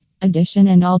Addition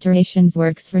and alterations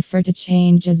works refer to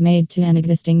changes made to an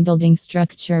existing building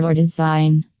structure or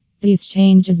design. These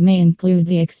changes may include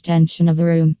the extension of a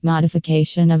room,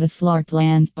 modification of a floor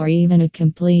plan, or even a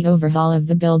complete overhaul of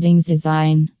the building's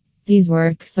design. These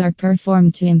works are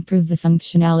performed to improve the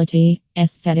functionality,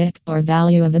 aesthetic, or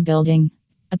value of a building.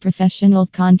 A professional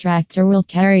contractor will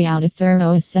carry out a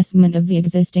thorough assessment of the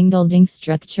existing building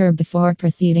structure before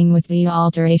proceeding with the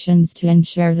alterations to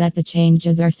ensure that the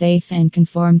changes are safe and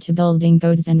conform to building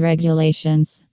codes and regulations.